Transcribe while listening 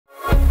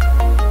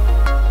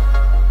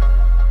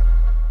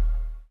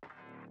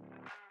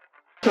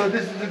So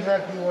this is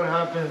exactly what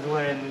happens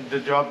when the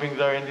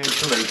droppings are in the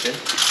insulation.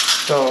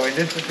 So in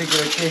this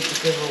particular case,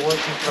 because we're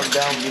working from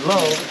down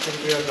below,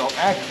 since we have no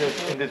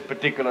access in this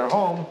particular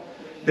home,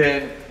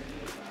 then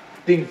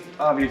things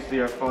obviously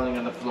are falling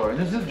on the floor.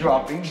 This is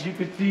droppings. You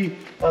could see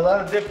a lot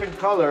of different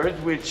colors,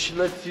 which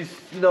lets you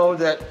know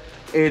that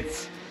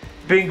it's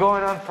been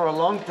going on for a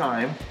long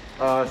time.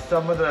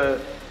 Some of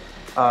the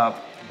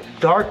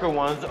darker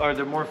ones are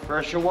the more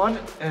fresher ones,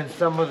 and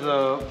some of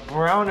the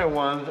browner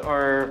ones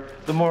are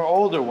the more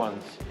older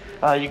ones.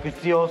 You can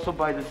see also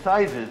by the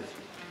sizes.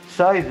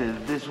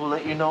 This will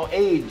let you know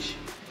age.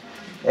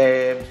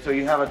 So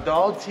you have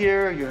adults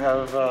here, you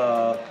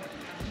have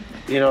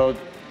you know,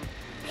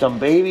 some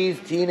babies,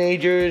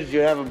 teenagers,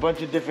 you have a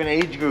bunch of different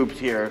age groups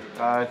here.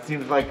 It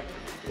seems like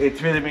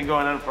it's really been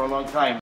going on for a long time.